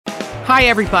Hi,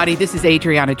 everybody. This is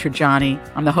Adriana Trajani.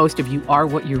 I'm the host of You Are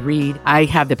What You Read. I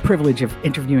have the privilege of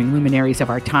interviewing luminaries of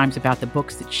our times about the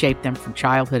books that shaped them from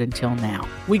childhood until now.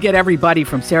 We get everybody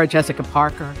from Sarah Jessica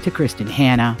Parker to Kristen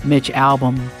Hanna, Mitch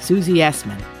Albom, Susie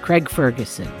Essman, Craig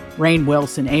Ferguson, Rainn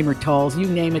Wilson, Amor Tolls, you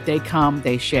name it, they come,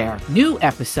 they share. New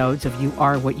episodes of You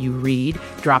Are What You Read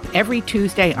drop every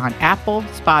Tuesday on Apple,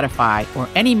 Spotify, or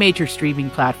any major streaming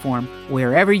platform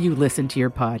wherever you listen to your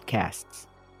podcasts.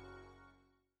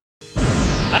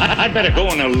 I'd better go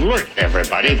and alert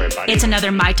everybody. It's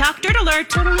another My Talk Dirt Alert.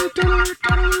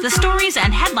 The stories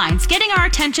and headlines getting our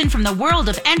attention from the world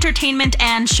of entertainment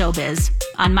and showbiz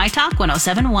on My Talk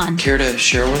 107.1. Care to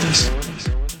share with us?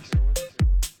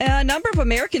 A number of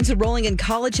Americans enrolling in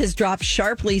college has dropped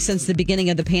sharply since the beginning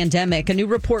of the pandemic. A new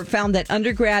report found that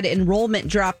undergrad enrollment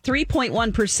dropped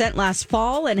 3.1% last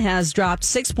fall and has dropped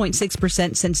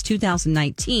 6.6% since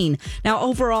 2019. Now,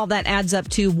 overall, that adds up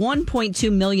to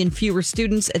 1.2 million fewer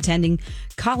students attending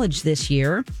college this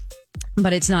year.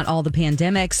 But it's not all the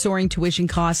pandemic. Soaring tuition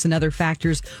costs and other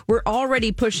factors were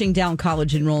already pushing down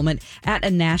college enrollment at a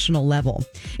national level.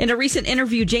 In a recent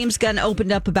interview, James Gunn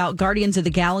opened up about Guardians of the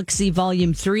Galaxy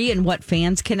Volume 3 and what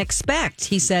fans can expect.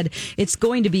 He said, "It's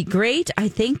going to be great. I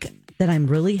think that I'm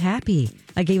really happy.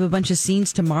 I gave a bunch of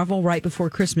scenes to Marvel right before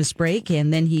Christmas break."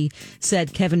 And then he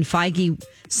said Kevin Feige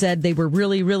said they were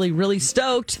really, really, really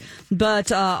stoked.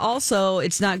 But also,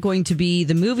 it's not going to be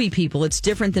the movie people. It's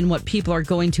different than what people are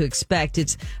going to expect.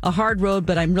 It's a hard road,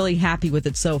 but I'm really happy with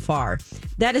it so far.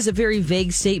 That is a very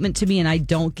vague statement to me, and I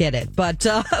don't get it. But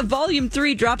Volume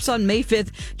 3 drops on May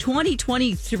 5th,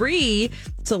 2023.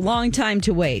 It's a long time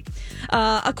to wait.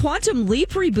 A Quantum Leap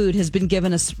reboot has been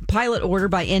given a pilot order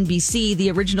by NBC.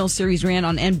 The original series ran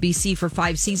on NBC for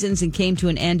 5 seasons and came to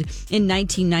an end in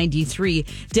 1993.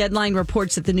 Deadline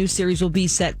reports that the new series will be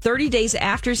set 30 days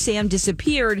after Sam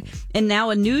disappeared, and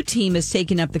now a new team has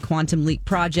taken up the Quantum Leap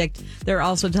project. There are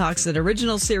also talks that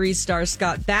original series star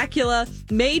Scott Bakula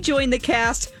may join the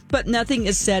cast, but nothing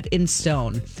is set in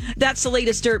stone. That's the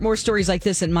latest dirt. More stories like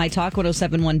this at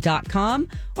mytalk1071.com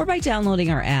or by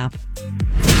downloading our app.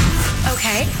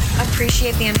 Okay,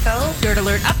 appreciate the info. Dirt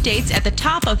Alert updates at the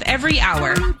top of every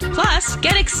hour. Plus,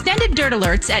 get extended Dirt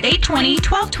Alerts at 8:20,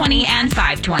 12:20, and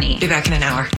 5:20. Be back in an hour.